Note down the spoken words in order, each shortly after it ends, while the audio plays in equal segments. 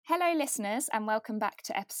Hello, listeners, and welcome back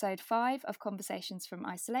to episode 5 of Conversations from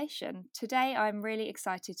Isolation. Today, I'm really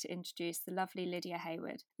excited to introduce the lovely Lydia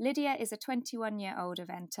Hayward. Lydia is a 21-year-old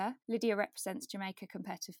eventer. Lydia represents Jamaica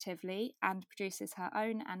competitively and produces her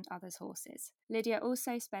own and others' horses. Lydia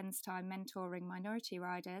also spends time mentoring minority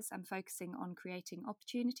riders and focusing on creating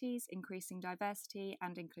opportunities, increasing diversity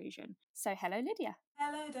and inclusion. So, hello, Lydia.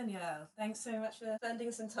 Hello, Danielle. Thanks so much for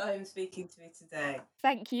spending some time speaking to me today.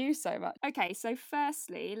 Thank you so much. Okay, so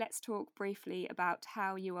firstly, let's talk briefly about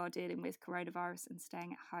how you are dealing with coronavirus and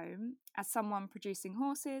staying at home. As someone producing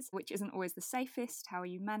horses, which isn't always the safest, how are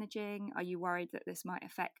you managing? Are you worried that this might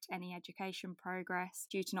affect any education progress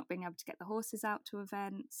due to not being able to get the horses out to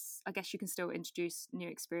events? I guess you can still introduce new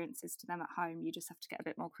experiences to them at home. You just have to get a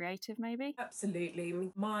bit more creative, maybe.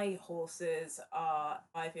 Absolutely. My horses are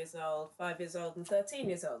 5 years old, 5 years old, and 13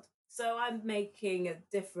 years old. So I'm making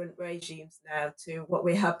different regimes now to what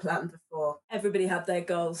we had planned before. Everybody had their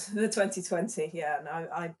goals for 2020, yeah, and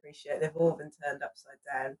I appreciate they've all been turned upside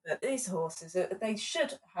down. But these horses, they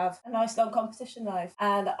should have a nice long competition life,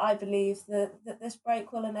 and I believe that this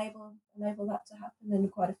break will enable that to happen in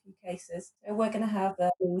quite a few cases. So we're going to have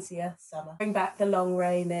an easier summer. Bring back the long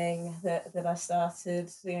reining that I started,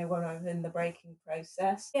 when I was in the breaking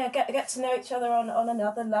process. Yeah, get to know each other on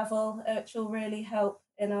another level, which will really help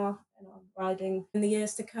in our riding in the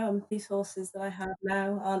years to come. These horses that I have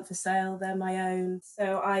now aren't for sale, they're my own.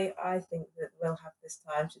 So I think that we'll have this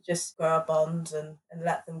time to just grow our bond and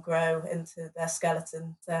let them grow into their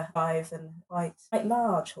skeleton. They're 5 and quite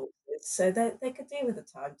large horses. So they could do with the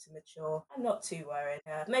time to mature. I'm not too worried.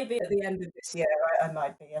 Maybe at the end of this year, I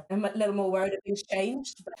might be a little more worried if things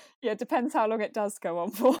changed. But Yeah, depends how long it does go on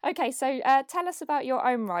for. Okay, so tell us about your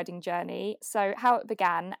own riding journey. So how it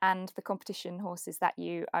began and the competition horses that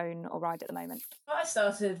you own or ride at the moment. I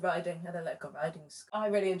started riding at a local riding school. I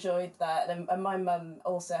really enjoyed that, and my mum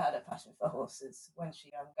also had a passion for horses when she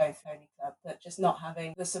going to pony club, but just not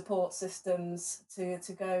having the support systems to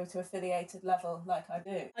go to affiliated level like I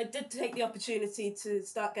do. I did take the opportunity to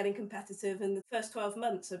start getting competitive in the first 12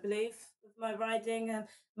 months, I believe, of my riding.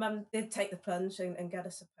 Mum did take the plunge and get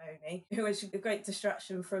us a pony, which was a great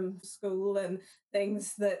distraction from school and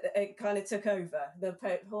things that it kind of took over. The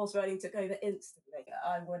horse riding took over instantly.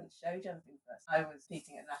 I went show jumping first. I was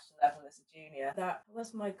competing at national level as a junior. That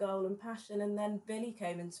was my goal and passion. And then Billy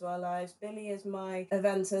came into our lives. Billy is my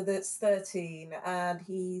eventer that's 13, and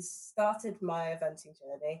he's started my eventing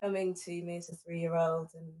journey, coming to me as a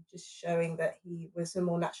 3-year-old and just showing that he was a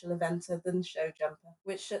more natural eventer than show jumper,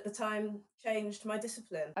 which at the time changed my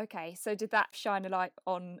discipline. Okay, so did that shine a light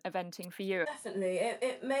on eventing for you? Definitely.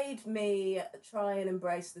 It made me try and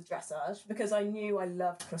embrace the dressage because I knew I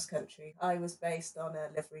loved cross country. I was based on a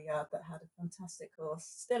livery yard that had a fantastic course,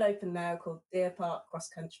 still open now, called Deer Park Cross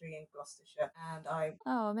Country in Gloucestershire. And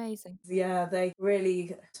Oh, amazing. yeah, they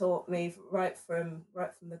really taught me right from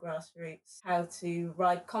the grassroots how to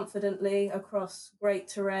ride confidently across great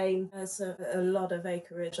terrain. There's a lot of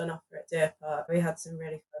acreage on offer at Deer Park. We had some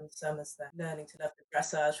really fun summers there. Learning to love the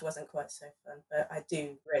dressage wasn't quite so fun, but I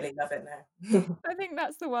do really love it now. I think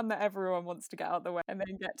that's the one that everyone wants to get out of the way and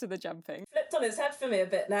then get to the jumping. Flipped on its head for me a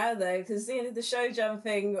bit now, though, because the show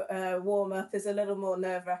jumping warm up is a little more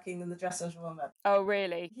nerve wracking than the dressage warm up. Oh,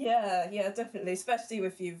 really? Yeah, definitely. Especially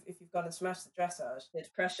if you've gone and smashed the dressage, it's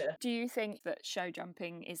pressure. Do you think that show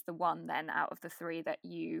jumping is the one then out of the 3 that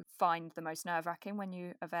you find the most nerve-wracking when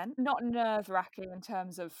you event? Not nerve-wracking in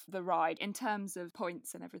terms of the ride, in terms of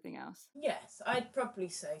points and everything else. Yes, I'd probably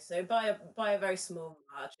say so, by a very small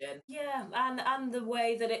margin. Yeah, and the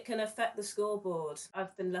way that it can affect the scoreboard.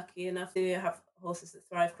 I've been lucky enough to have horses that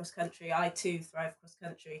thrive cross country. I too thrive cross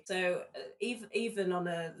country. So even on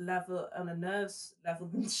a nerves level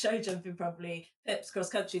than show jumping probably pips cross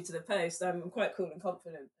country to the post, I'm quite cool and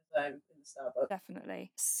confident as I'm in the starboard.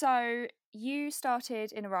 Definitely. So you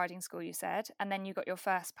started in a riding school, you said, and then you got your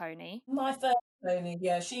first pony. My first pony,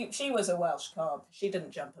 yeah, she was a Welsh cob. She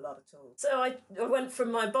didn't jump a lot at all. So I went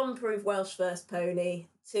from my bomb-proof Welsh first pony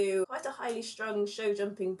to quite a highly strung show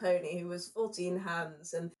jumping pony who was 14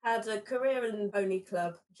 hands and had a career in pony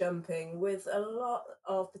club jumping with a lot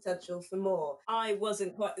of potential for more. I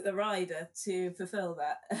wasn't quite the rider to fulfill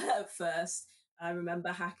that at first. I remember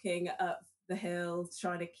hacking up the hill,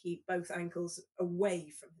 trying to keep both ankles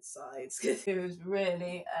away from his sides. It was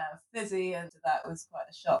really fizzy, and that was quite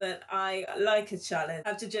a shock. But I like a challenge.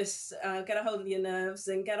 Have to just get a hold of your nerves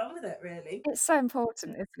and get on with it, really. It's so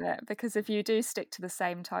important, isn't it? Because if you do stick to the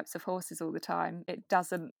same types of horses all the time, it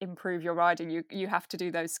doesn't improve your riding. You have to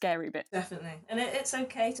do those scary bits. Definitely, and it's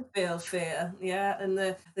okay to feel fear, yeah, and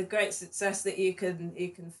the great success that you can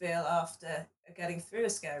feel after getting through a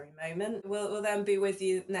scary moment will then be with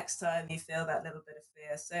you next time you feel that little bit of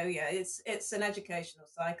fear. So yeah, it's an educational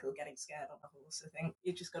cycle getting scared on a horse. I think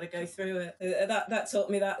you just got to go through it. That taught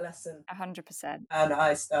me that lesson. 100%. And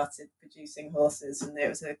I started producing horses, and it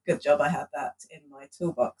was a good job I had that in my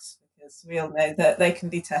toolbox, because we all know that they can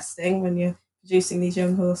be testing when you're producing these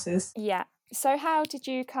young horses. Yeah. So how did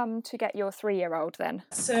you come to get your 3-year-old then?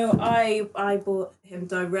 So I bought him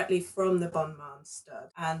directly from the Bonman stud,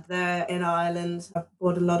 and there in Ireland, I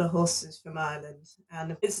bought a lot of horses from Ireland,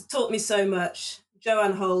 and it's taught me so much.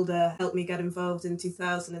 Joanne Holder helped me get involved in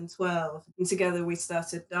 2012, and together we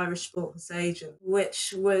started Irish Sport Horse Agent,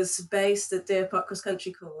 which was based at Deer Park Cross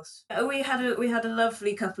Country Course. We had a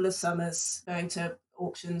lovely couple of summers going to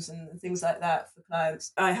auctions and things like that for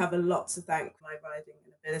clients. I have a lot to thank my riding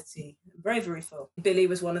and ability and bravery for. Billy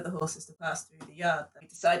was one of the horses to pass through the yard. We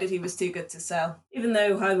decided he was too good to sell. Even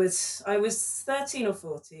though I was 13 or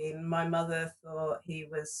 14, my mother thought he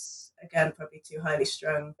was, again, probably too highly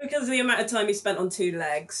strung because of the amount of time he spent on 2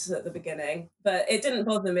 legs at the beginning. But it didn't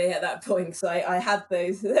bother me at that point, because I had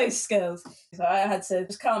those skills. So I had to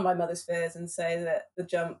just calm my mother's fears and say that the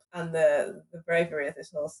jump and the bravery of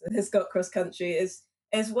this horse that has got cross country is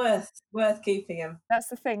worth keeping him. That's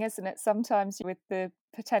the thing, isn't it? Sometimes with the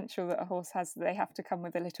potential that a horse has, they have to come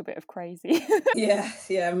with a little bit of crazy.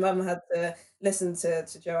 Yeah. Mum had to listen to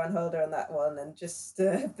Joanne Holder on that one, and just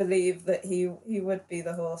believe that he would be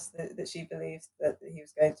the horse that she believed that he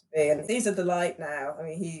was going to be. And he's a delight now. I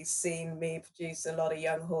mean, he's seen me produce a lot of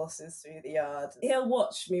young horses through the yard. He'll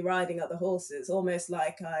watch me riding other horses, almost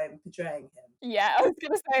like I'm portraying him. Yeah, I was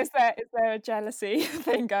going to say, is there a jealousy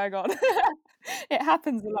thing going on? It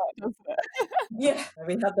happens a lot, doesn't it? Yeah,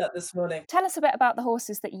 we had that this morning. Tell us a bit about the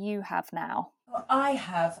horses that you have now. Well, I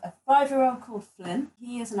have a 5-year-old called Flynn.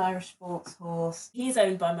 He is an Irish sports horse. He's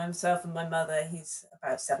owned by myself and my mother. He's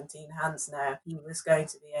about 17 hands now. He was going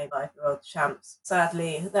to be a 5-year-old champs.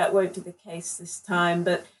 Sadly, that won't be the case this time,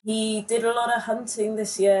 but he did a lot of hunting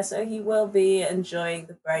this year, so he will be enjoying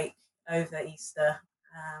the break over Easter.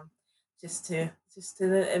 Just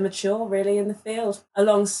to immature really in the field,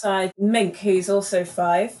 alongside Mink, who's also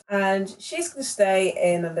 5, and she's going to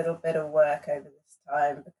stay in a little bit of work over this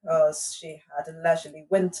time because she had a leisurely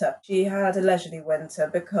winter.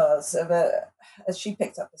 Because of as she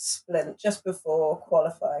picked up a splint just before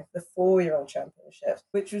qualifying for the 4-year-old championship,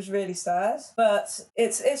 which was really sad. But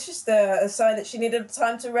it's just a sign that she needed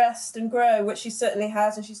time to rest and grow, which she certainly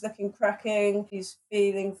has, and she's looking cracking. She's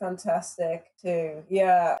feeling fantastic too.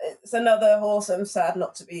 Yeah, it's another horse I'm sad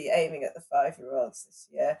not to be aiming at the 5-year-olds this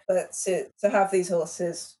year, but to have these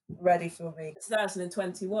horses ready for me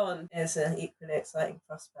 2021 is an equally exciting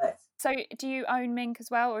prospect. So do you own Mink as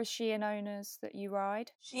well, or is she an owner's that you ride?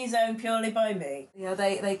 She's owned purely by me. Yeah,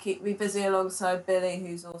 they keep me busy alongside Billy,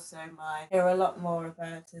 who's also mine. Hear a lot more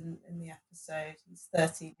about in the episode. He's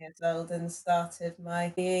 13 years old and started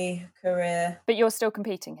my PE career. But you're still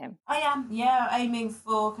competing him? I am, yeah, aiming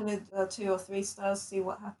for kind of 2 or 3 stars, see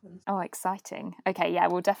what happens. Oh, exciting. Okay, yeah,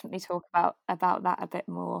 we'll definitely talk about that a bit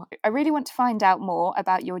more. I really want to find out more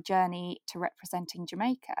about your journey to representing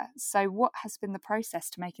Jamaica. So what has been the process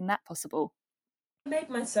to making that possible? I made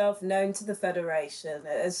myself known to the Federation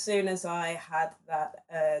as soon as I had that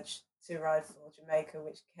urge to ride for Jamaica,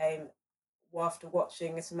 which came after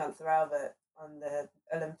watching Samantha Albert on the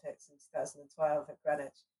Olympics in 2012 at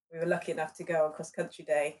Greenwich. We were lucky enough to go on cross country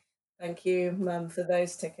day. Thank you, Mum, for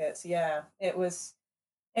those tickets. Yeah, it was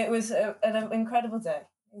an incredible day.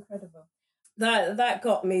 Incredible. That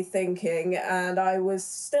got me thinking, and I was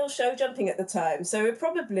still show jumping at the time, so it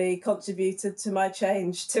probably contributed to my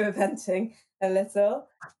change to eventing a little.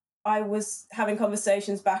 I was having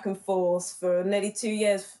conversations back and forth for nearly 2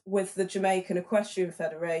 years with the Jamaican Equestrian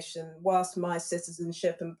Federation whilst my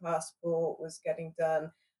citizenship and passport was getting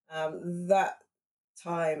done. That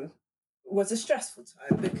time was a stressful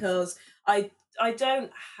time because I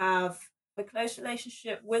don't have a close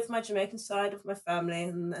relationship with my Jamaican side of my family,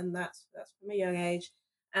 and that's from a young age,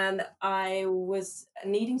 and I was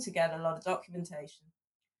needing to get a lot of documentation.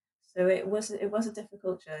 So it was a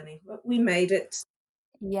difficult journey, but we made it.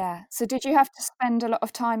 Yeah. So did you have to spend a lot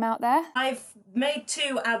of time out there? I've made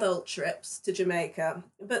 2 adult trips to Jamaica,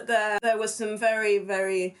 but there were some very,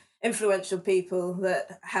 very influential people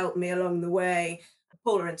that helped me along the way.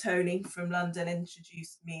 Paula and Tony from London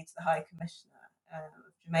introduced me to the High Commissioner of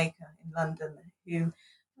Jamaica in London, who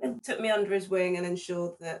took me under his wing and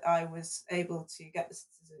ensured that I was able to get the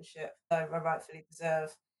citizenship I rightfully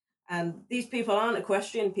deserve. And these people aren't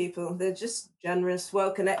equestrian people. They're just generous,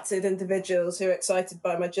 well-connected individuals who are excited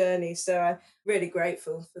by my journey. So I'm really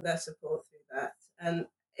grateful for their support through that. And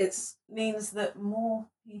it means that more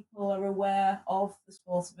people are aware of the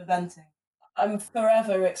sport of eventing. I'm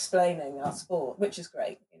forever explaining our sport, which is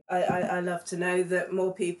great. I love to know that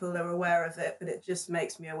more people are aware of it, but it just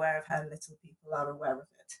makes me aware of how little people are aware of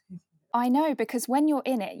it. I know, because when you're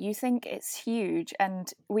in it, you think it's huge,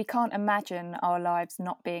 and we can't imagine our lives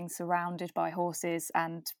not being surrounded by horses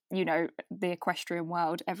and, you know, the equestrian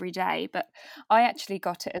world every day. But I actually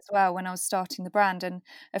got it as well when I was starting the brand, and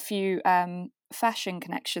a few fashion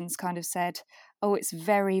connections kind of said, oh, it's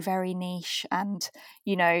very, very niche, and,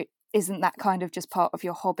 you know, isn't that kind of just part of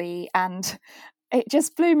your hobby? And it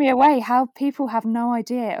just blew me away how people have no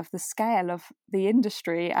idea of the scale of the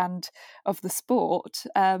industry and of the sport.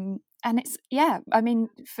 And it's, yeah, I mean,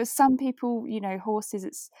 for some people, you know, horses,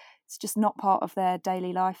 it's just not part of their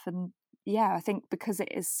daily life. And yeah, I think because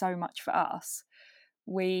it is so much for us,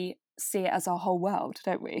 we see it as our whole world,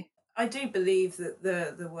 don't we? I do believe that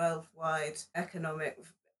the worldwide economic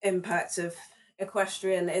impact of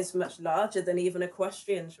equestrian is much larger than even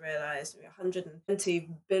equestrians realise. $120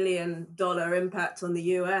 billion impact on the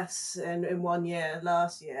US in 1 year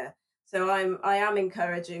last year. So I am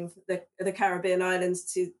encouraging the Caribbean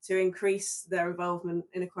islands to increase their involvement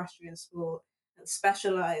in equestrian sport and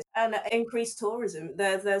specialise and increase tourism.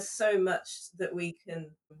 There's so much that we can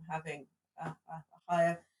having a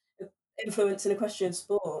higher influence in equestrian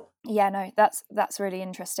sport. Yeah, no, that's really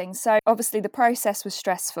interesting. So obviously the process was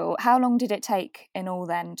stressful. How long did it take in all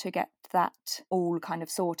then to get that all kind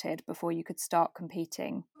of sorted before you could start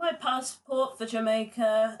competing? My passport for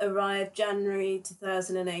Jamaica arrived January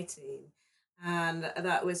 2018, and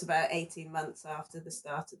that was about 18 months after the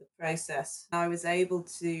start of the process. I was able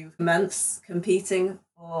to commence competing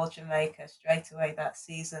for Jamaica straight away that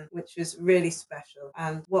season, which was really special.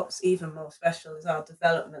 And what's even more special is our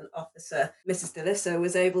development officer, Mrs. DeLissa,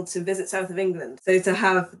 was able to visit south of England. So to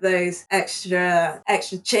have those extra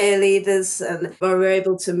cheerleaders, and we were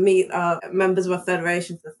able to meet our members of our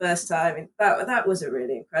federation for the first time, that was a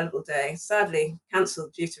really incredible day. Sadly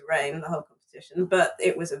cancelled due to rain, the whole competition, but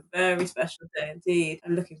it was a very special day indeed.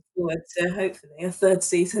 I'm looking forward to hopefully a third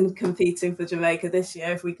season competing for Jamaica this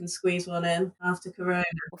year if we can squeeze one in after Corona.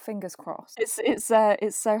 Well, fingers crossed. It's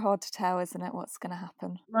so hard to tell, isn't it, what's going to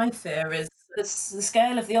happen? My fear is the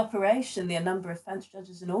scale of the operation, the number of fence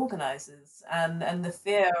judges and organisers, and the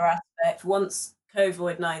fear aspect. Once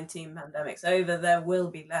COVID-19 pandemic's over, there will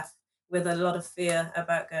be left with a lot of fear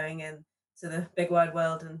about going in to the big wide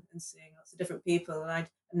world and seeing lots of different people. And I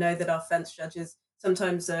know that our fence judges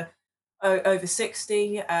sometimes are over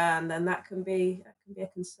 60, and then that can be a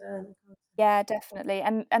concern. Yeah, definitely.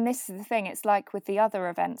 And this is the thing, it's like with the other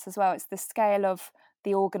events as well. It's the scale of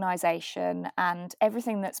the organisation and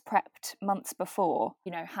everything that's prepped months before.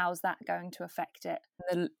 You know, how's that going to affect it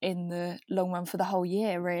in the long run for the whole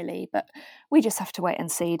year, really? But we just have to wait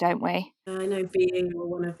and see, don't we? I know BE will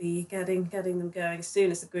want to be getting them going as soon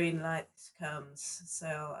as the green light comes. So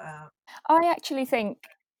I actually think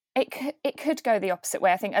it could go the opposite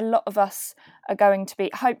way. I think a lot of us are going to be,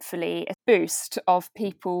 hopefully, a boost of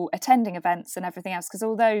people attending events and everything else, because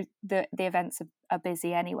although the events are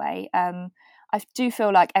busy anyway, I do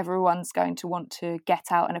feel like everyone's going to want to get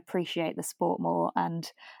out and appreciate the sport more,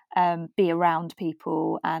 and be around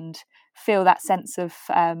people and feel that sense of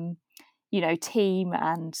you know, team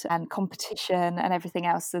and competition and everything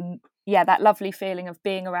else. And yeah, that lovely feeling of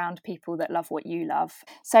being around people that love what you love.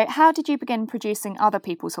 So how did you begin producing other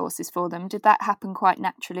people's horses for them? Did that happen quite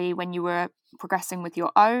naturally when you were progressing with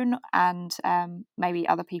your own, and maybe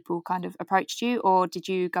other people kind of approached you, or did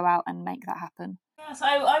you go out and make that happen? yes,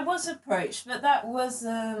 I was approached, but that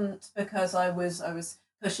wasn't because I was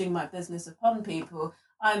pushing my business upon people.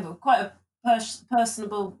 I'm quite a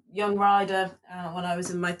personable young rider when I was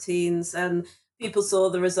in my teens, and people saw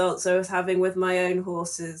the results I was having with my own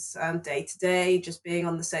horses and day to day, just being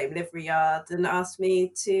on the same livery yard, and asked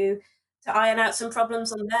me to iron out some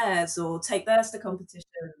problems on theirs or take theirs to competitions,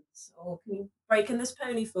 or can you break in this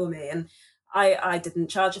pony for me? And I didn't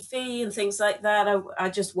charge a fee and things like that. I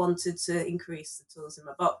just wanted to increase the tools in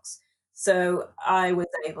my box. So I was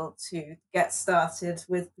able to get started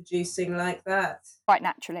with producing like that. Quite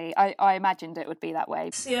naturally. I imagined it would be that way.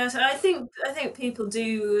 So, yeah, so I think people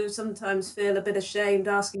do sometimes feel a bit ashamed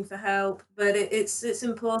asking for help, but it's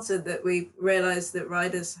important that we realise that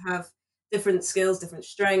riders have different skills, different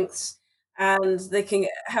strengths, and they can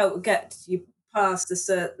help get you past a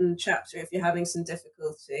certain chapter if you're having some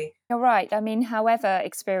difficulty. You're right. I mean, however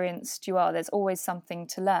experienced you are, there's always something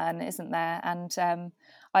to learn, isn't there? And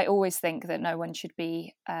I always think that no one should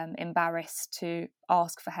be embarrassed to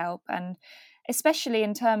ask for help. And especially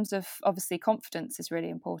in terms of, obviously, confidence is really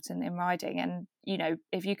important in riding. And, you know,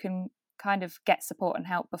 if you can kind of get support and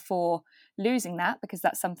help before losing that, because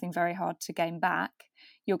that's something very hard to gain back,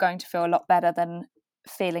 you're going to feel a lot better than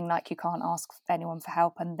feeling like you can't ask anyone for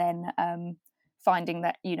help and then finding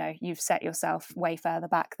that, you know, you've set yourself way further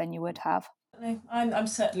back than you would have. I'm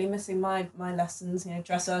certainly missing my lessons, you know,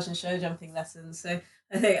 dressage and show jumping lessons. So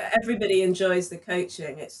I think everybody enjoys the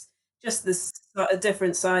coaching. It's just this sort of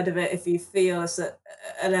different side of it if you feel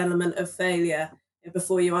an element of failure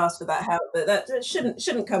before you ask for that help. But that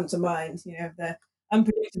shouldn't come to mind, you know, the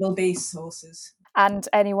unpredictable beast horses. And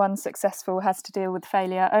anyone successful has to deal with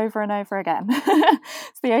failure over and over again.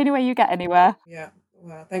 It's the only way you get anywhere. Yeah,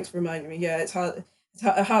 well, thanks for reminding me. Yeah, it's hard.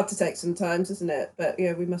 It's hard to take sometimes, isn't it? But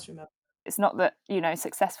yeah, we must remember. It's not that, you know,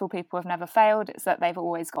 successful people have never failed. It's that they've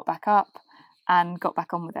always got back up and got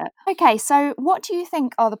back on with it. Okay, so what do you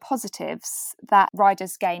think are the positives that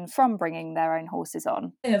riders gain from bringing their own horses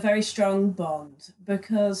on? A very strong bond,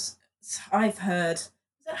 because I've heard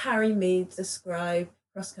that Harry Mead describe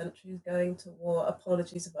cross country as going to war.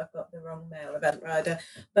 Apologies if I've got the wrong male event rider,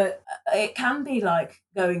 but it can be like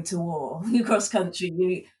going to war. Cross country,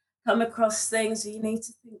 you come across things, you need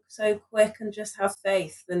to think so quick and just have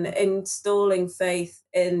faith, and installing faith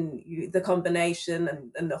in the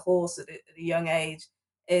combination and the horse at a young age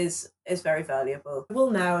is very valuable. I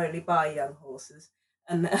will now only buy young horses,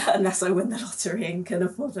 and unless I win the lottery and can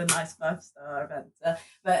afford a nice 5-star event.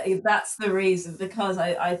 But that's the reason, because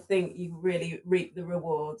I think you really reap the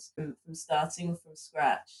rewards from starting from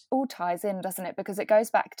scratch. All ties in, doesn't it? Because it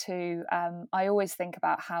goes back to, I always think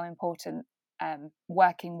about how important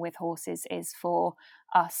working with horses is for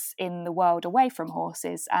us in the world away from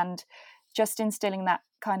horses, and just instilling that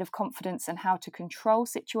kind of confidence and how to control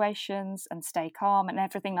situations and stay calm and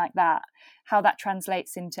everything like that, how that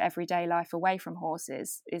translates into everyday life away from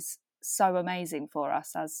horses is so amazing for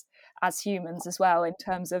us as humans as well, in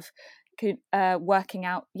terms of working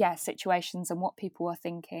out situations and what people are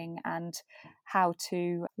thinking and how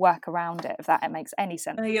to work around it, if that makes any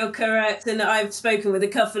sense. You're correct, and I've spoken with a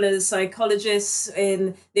couple of psychologists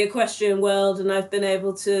in the equestrian world, and I've been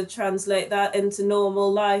able to translate that into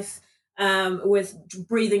normal life, with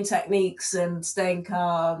breathing techniques and staying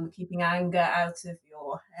calm, keeping anger out of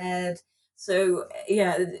your head. So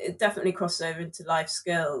yeah, it definitely crosses over into life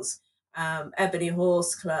skills. Ebony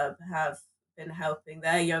Horse Club have been helping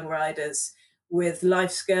their young riders with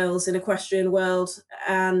life skills in equestrian world,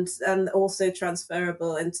 and also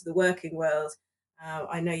transferable into the working world.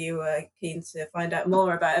 I know you were keen to find out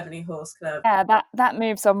more about Ebony Horse Club. Yeah, that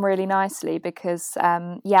moves on really nicely, because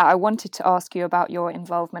I wanted to ask you about your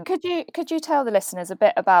involvement. Could you tell the listeners a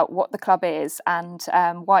bit about what the club is and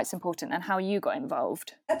why it's important and how you got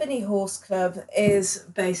involved? Ebony Horse Club is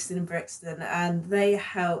based in Brixton, and they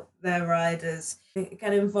help their riders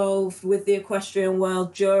get involved with the equestrian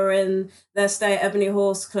world during their stay at Ebony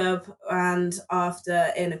Horse Club and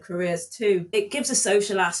after in a careers too. It gives a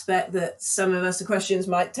social aspect that some of us equestrians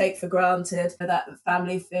might take for granted, that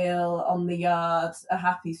family feel on the yard, a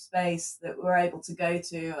happy space that we're able to go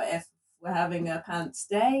to if we're having a pants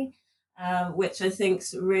day. Which I think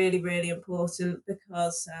is really, really important,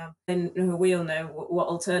 because we all know what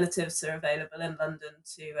alternatives are available in London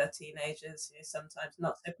to teenagers, sometimes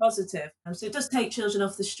not so positive. So it does take children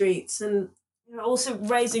off the streets, and also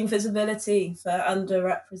raising visibility for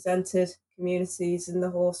underrepresented communities in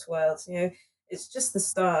the horse world. It's just the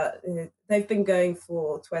start. They've been going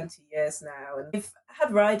for 20 years now, and they've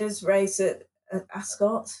had riders race at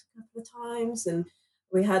Ascot a couple of times, and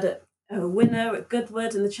we had a winner at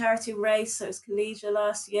Goodwood in the charity race. So it was Collegia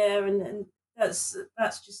last year, and that's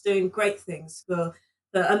just doing great things for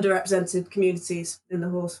underrepresented communities in the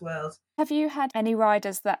horse world. Have you had any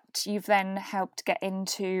riders that you've then helped get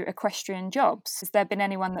into equestrian jobs? Has there been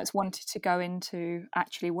anyone that's wanted to go into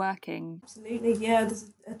actually working? Absolutely, yeah.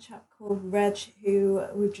 There's a chap called Reg who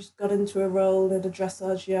we've just got into a role at a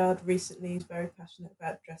dressage yard recently. He's very passionate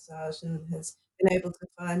about dressage and has been able to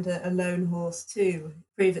find a lone horse too.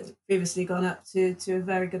 Previously gone up to a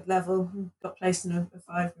very good level, got placed in a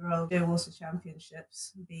 5-year-old Joe Horse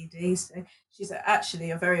Championships BD. So she's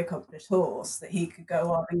actually a very accomplished horse that he could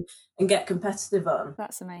go on and get competitive on.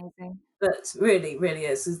 That's amazing. But really, really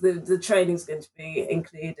is the training's going to be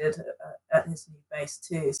included at his new base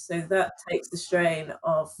too. So that takes the strain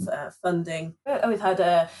of funding. We've had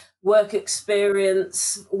a work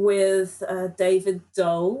experience with David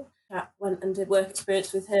Dole. Went and did work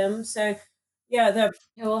experience with him. So yeah, they're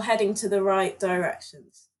all heading to the right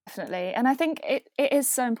directions. Definitely. And I think it is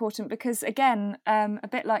so important because, again, a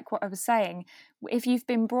bit like what I was saying, if you've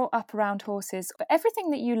been brought up around horses,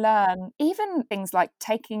 everything that you learn, even things like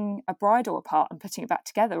taking a bridle apart and putting it back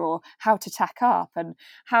together, or how to tack up and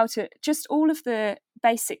how to just all of the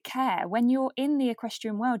basic care. When you're in the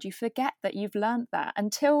equestrian world, you forget that you've learnt that.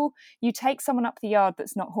 Until you take someone up the yard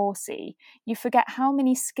that's not horsey, you forget how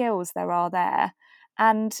many skills there are there.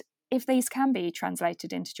 And if these can be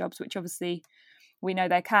translated into jobs, which obviously we know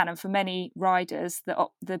they can, and for many riders,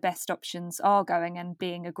 the best options are going and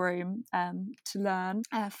being a groom to learn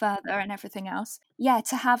further and everything else. Yeah,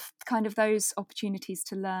 to have kind of those opportunities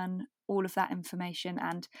to learn all of that information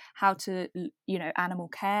and how to, animal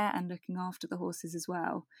care and looking after the horses as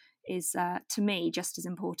well is, to me, just as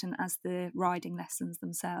important as the riding lessons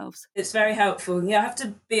themselves. It's very helpful. You have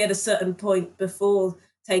to be at a certain point before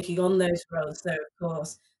taking on those roles, though, of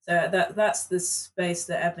course. So that's the space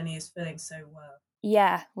that Ebony is filling so well.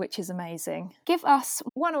 Yeah, which is amazing. Give us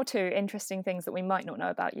one or two interesting things that we might not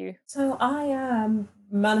know about you. So I am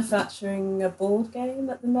manufacturing a board game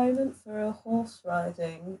at the moment for a horse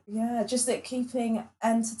riding. Yeah, just that keeping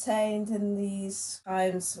entertained in these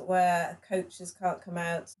times where coaches can't come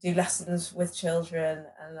out to do lessons with children.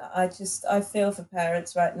 And I feel for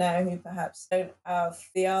parents right now who perhaps don't have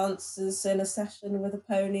the answers in a session with a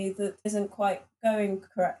pony that isn't quite going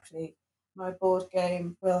correctly. My board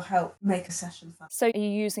game will help make a session fun. So are you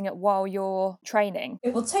using it while you're training?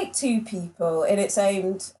 It will take two people, and it's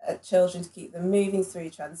aimed at children to keep them moving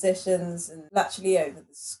through transitions and laterally over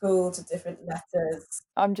the school to different letters.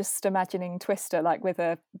 I'm just imagining Twister like with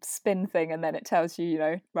a spin thing, and then it tells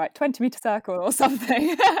you, right, 20-meter circle or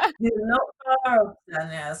something. You're not far off there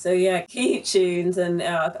now. So yeah, keep tuned, and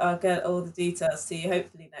I'll get all the details to you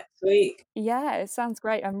hopefully next week. Yeah, it sounds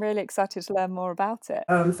great. I'm really excited to learn more about it.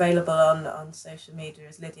 I'm available on social media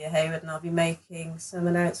as Lydia Hayward, and I'll be making some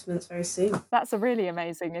announcements very soon. That's a really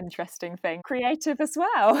amazing, interesting thing. Creative as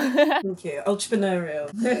well. Thank you.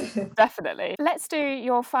 Entrepreneurial. Definitely. Let's do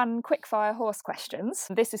your fun quickfire horse questions.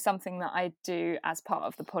 This is something that I do as part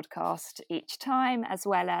of the podcast each time, as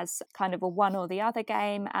well as kind of a one or the other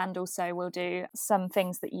game, and also we'll do some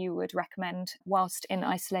things that you would recommend whilst in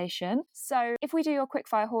isolation. So if we do your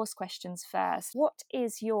quickfire horse questions first, what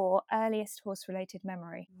is your earliest horse-related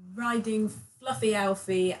memory? Riding Fluffy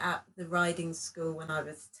Alfie at the riding school when I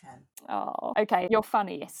was 10. Oh, okay. Your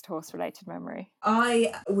funniest horse-related memory?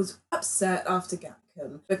 I was upset after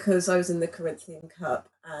Gatcombe because I was in the Corinthian Cup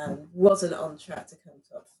and wasn't on track to come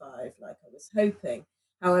top 5 like I was hoping.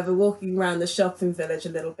 However, walking around the shopping village a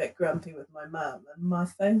little bit grumpy with my mum, and my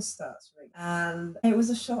phone starts ringing. And it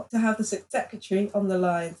was a shock to have the secretary on the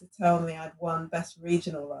line to tell me I'd won Best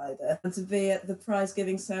Regional Rider and to be at the prize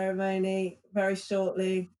giving ceremony very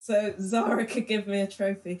shortly so Zara could give me a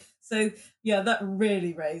trophy. So yeah, that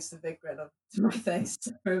really raised a big grin onto my face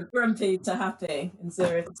from grumpy to happy in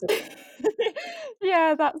 0 to 2.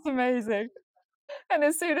 Yeah, that's amazing. And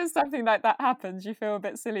as soon as something like that happens, you feel a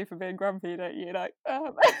bit silly for being grumpy, don't you? Like,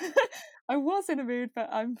 I was in a mood, but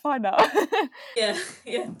I'm fine now. Yeah,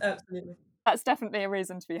 absolutely. That's definitely a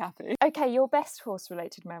reason to be happy. Okay, your best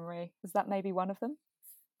horse-related memory, is that maybe one of them?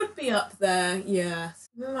 Would be up there, yeah.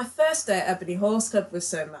 My first day at Ebony Horse Club was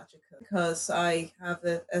so magical because I have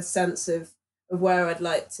a sense of where I'd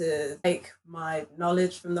like to take my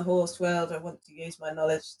knowledge from the horse world. I want to use my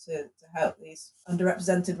knowledge to help these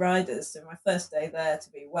underrepresented riders. So my first day there, to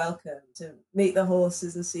be welcomed, to meet the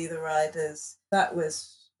horses and see the riders, that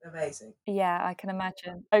was amazing. Yeah, I can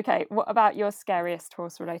imagine. Okay, what about your scariest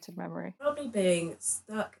horse-related memory? Probably being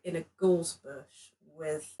stuck in a gorse bush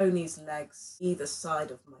with pony's legs either side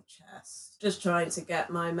of my chest, just trying to get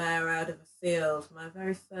my mare out of a field. My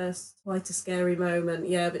very first, quite a scary moment,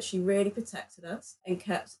 yeah, but she really protected us and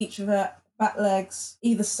kept each of her back legs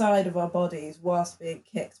either side of our bodies whilst being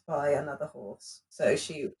kicked by another horse. So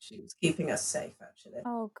she was keeping us safe, actually.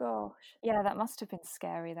 Oh gosh. Yeah, that must have been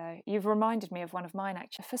scary though. You've reminded me of one of mine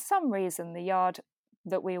actually. For some reason, the yard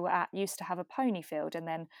that we were at used to have a pony field and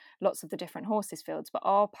then lots of the different horses fields, but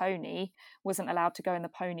our pony wasn't allowed to go in the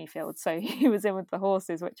pony field, so he was in with the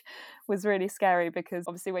horses, which was really scary because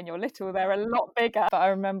obviously when you're little they're a lot bigger. But I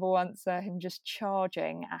remember once him just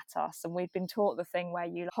charging at us, and we'd been taught the thing where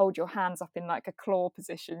you hold your hands up in like a claw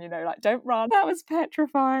position, like don't run. That was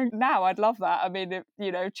petrifying. Now I'd love that. I mean,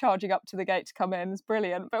 charging up to the gate to come in is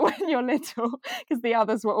brilliant, but when you're little, because the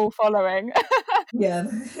others were all following. Yeah,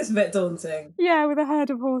 it's a bit daunting. Yeah, with a herd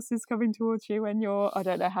of horses coming towards you when you're, I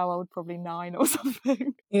don't know how old, probably 9 or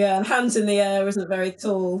something. Yeah, and hands in the air isn't very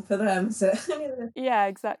tall for them. So yeah,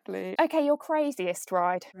 exactly. Okay, your craziest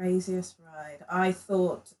ride. Craziest ride. I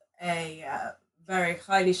thought a very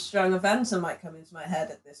highly strung eventer might come into my head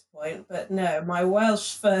at this point, but no, my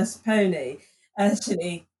Welsh first pony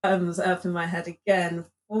actually comes up in my head again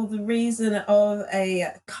for the reason of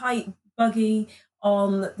a kite buggy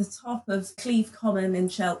on the top of Cleve Common in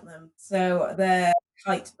Cheltenham. So they're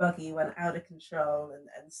kite buggy went out of control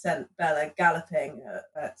and sent Bella galloping.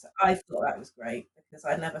 But I thought that was great because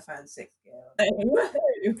I never found sixth gear.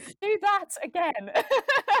 Woohoo! Do that again.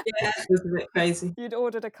 Yeah, it was a bit crazy. You'd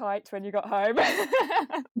ordered a kite when you got home.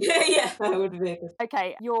 Yeah, that would be good.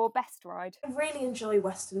 Okay, your best ride. I really enjoy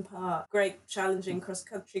Western Park. Great challenging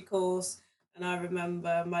cross-country course. And I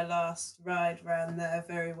remember my last ride around there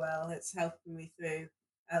very well. It's helping me through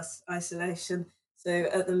isolation. So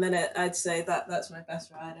at the minute, I'd say that's my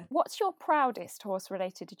best rider. What's your proudest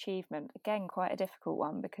horse-related achievement? Again, quite a difficult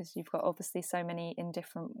one because you've got obviously so many in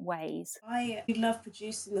different ways. I love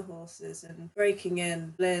producing the horses and breaking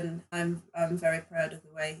in. Flynn, I'm very proud of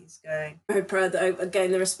the way he's going. Very proud that I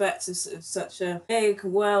gained the respect of such a big,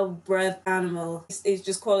 well-bred animal. He's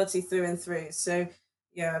just quality through and through. So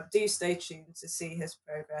yeah, do stay tuned to see his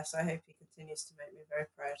progress. I hope he continues to make me very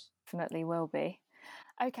proud. Definitely will be.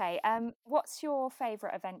 Okay, what's your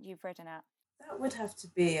favourite event you've ridden at? That would have to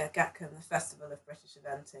be GATCOM, the Festival of British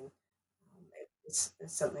Eventing. It's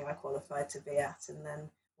something I qualified to be at and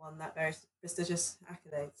then won that very prestigious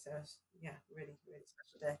accolade. So yeah, really, really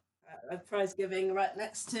special day. A prize giving right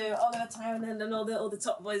next to Oliver Townend and all the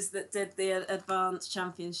top boys that did the advanced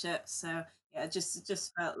championships. So yeah, it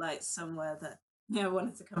just felt like somewhere that I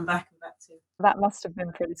wanted to come back to. That must have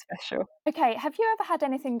been pretty special. Okay, have you ever had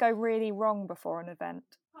anything go really wrong before an event?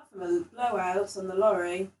 Apart from a blowout on the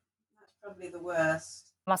lorry, that's probably the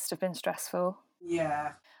worst. Must have been stressful.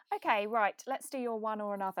 Yeah. Okay, right, let's do your one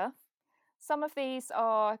or another. Some of these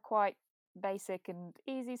are quite basic and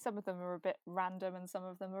easy, some of them are a bit random and some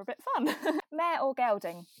of them are a bit fun. Mare or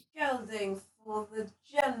gelding? Gelding for the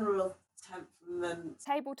general temperament.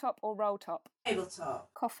 Tabletop or roll top? Tabletop.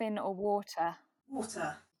 Coffin or water?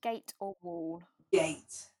 Water. Gate or wall?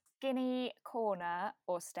 Gate. Skinny, corner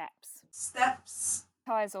or steps? Steps.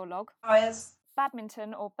 Tyres or log? Tyres.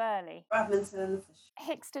 Badminton or Burley? Badminton.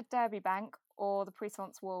 Hickstead Derby Bank or the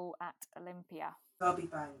Puissance Wall at Olympia? Derby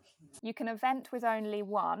Bank. You can event with only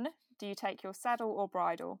one. Do you take your saddle or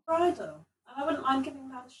bridle? Bridle. And I wouldn't mind giving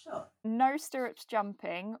that a shot. No stirrups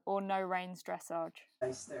jumping or no reins dressage?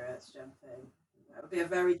 No stirrups jumping. That would be a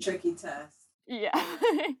very tricky test. Yeah.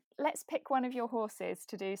 Let's pick one of your horses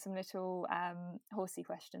to do some little horsey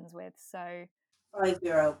questions with. So,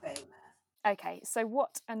 5-year-old bay mare. Okay, so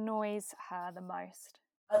what annoys her the most?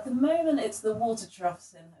 At the moment, it's the water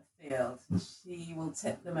troughs in her field. She will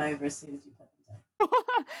tip them over as soon as you put them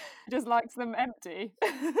down. Just likes them empty.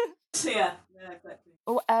 Yeah, exactly.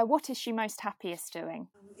 What is she most happiest doing?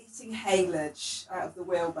 Eating haylage out of the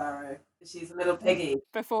wheelbarrow. She's a little piggy.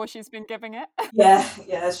 Before she's been giving it?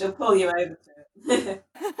 Yeah, she'll pull you over to it.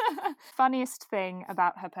 Funniest thing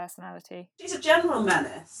about her personality? She's a general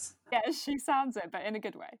menace. Yeah, she sounds it, but in a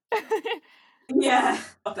good way. Yeah.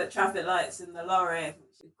 Up at traffic lights in the lorry,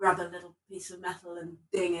 she'd grab a little piece of metal and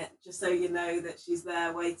ding it, just so you know that she's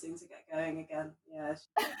there waiting to get going again. Yeah.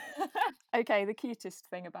 Okay, the cutest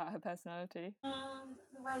thing about her personality?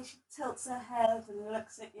 The way she tilts her head and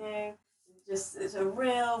looks at you. It's a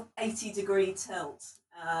real 80-degree tilt.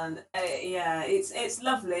 And yeah, it's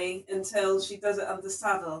lovely until she does it under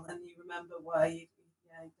saddle and you remember why you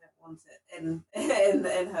don't want it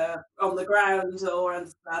in her on the ground or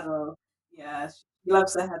under saddle. Yeah, she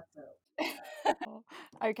loves her head tilt.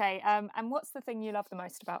 Okay, and what's the thing you love the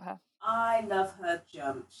most about her? I love her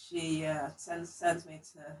jump. She sends me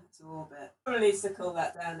to orbit. Probably needs to cool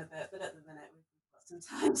that down a bit, but at the minute we've got some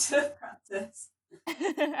time to practice.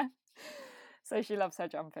 So she loves her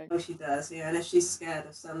jumping. Oh, she does, yeah. And if she's scared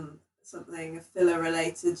of something filler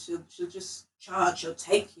related, she'll just charge. She'll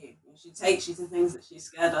take you. She takes you to things that she's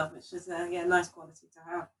scared of, which is a nice quality to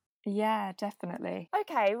have. Yeah, definitely.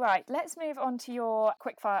 Okay, right, let's move on to your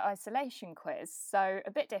quickfire isolation quiz. So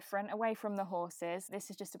a bit different, away from the horses. This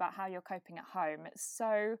is just about how you're coping at home.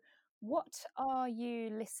 So what are you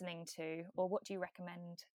listening to, or what do you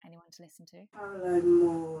recommend anyone to listen to? Caroline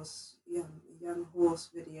Moore's young horse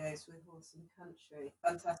videos with Horse and Country.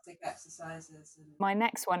 Fantastic exercises. My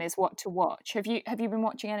next one is what to watch. Have you been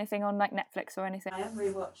watching anything on like Netflix or anything? I am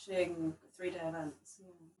rewatching 3-day events. Yeah.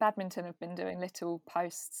 Badminton have been doing little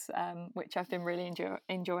posts, which I've been really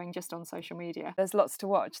enjoying just on social media. There's lots to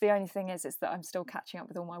watch. The only thing is that I'm still catching up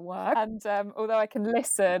with all my work. And although I can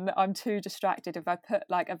listen, I'm too distracted if I put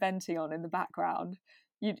like eventing on in the background.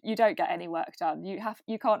 You don't get any work done.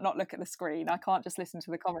 You can't not look at the screen. I can't just listen to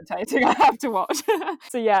the commentating. I have to watch.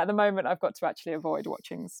 So yeah, at the moment I've got to actually avoid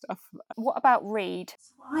watching stuff. What about read?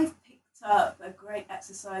 So I've picked up a great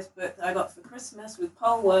exercise book that I got for Christmas with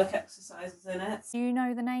pole work exercises in it. Do you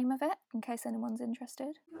know the name of it, in case anyone's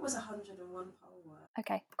interested? It was 101 pole work.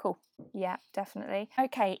 Okay, cool. Yeah, definitely.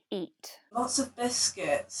 Okay, eat. Lots of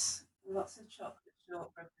biscuits, lots of chocolate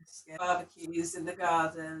shortbread biscuit, barbecues in the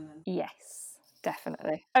garden. Yes.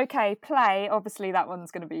 Definitely. Okay, play. Obviously, that one's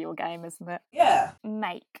going to be your game, isn't it? Yeah.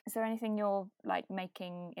 Make. Is there anything you're like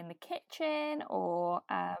making in the kitchen or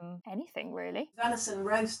anything really? Venison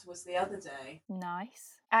roast was the other day.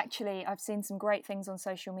 Nice. Actually, I've seen some great things on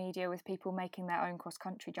social media with people making their own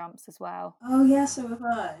cross-country jumps as well. Oh, yeah, so have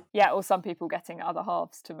I. Yeah, or some people getting other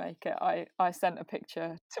halves to make it. I sent a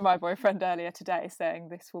picture to my boyfriend earlier today saying,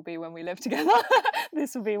 this will be when we live together.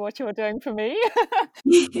 This will be what you're doing for me.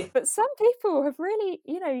 But some people have really,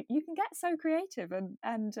 you can get so creative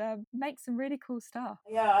and make some really cool stuff.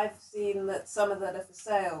 Yeah, I've seen that some of that are for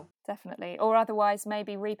sale. Definitely. Or otherwise,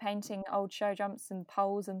 maybe repainting old show jumps and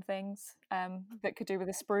poles and things that could do with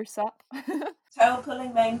a spruce up. Tail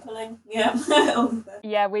pulling, mane pulling, yeah.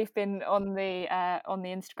 Yeah, we've been on the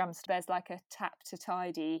Instagram. So there's like a tap to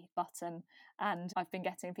tidy button, and I've been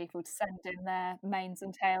getting people to send in their manes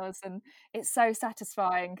and tails, and it's so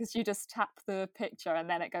satisfying because you just tap the picture and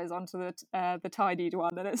then it goes onto the tidied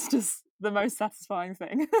one, and it's just the most satisfying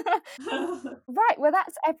thing. Right, well,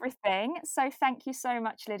 that's everything. So thank you so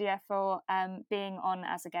much, Lydia, for being on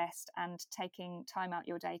as a guest and taking time out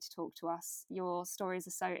your day to talk to us. Your stories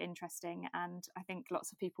are so interesting, and I think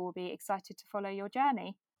lots of people will be excited to follow your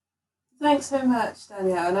journey. Thanks so much,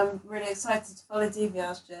 Danielle, and I'm really excited to follow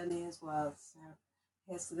DVR's journey as well. So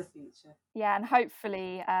here's to the future. Yeah, and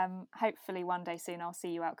hopefully one day soon I'll see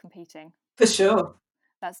you out competing. For sure.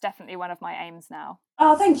 That's definitely one of my aims now.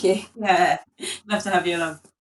 Oh, thank you. Yeah, love to have you along.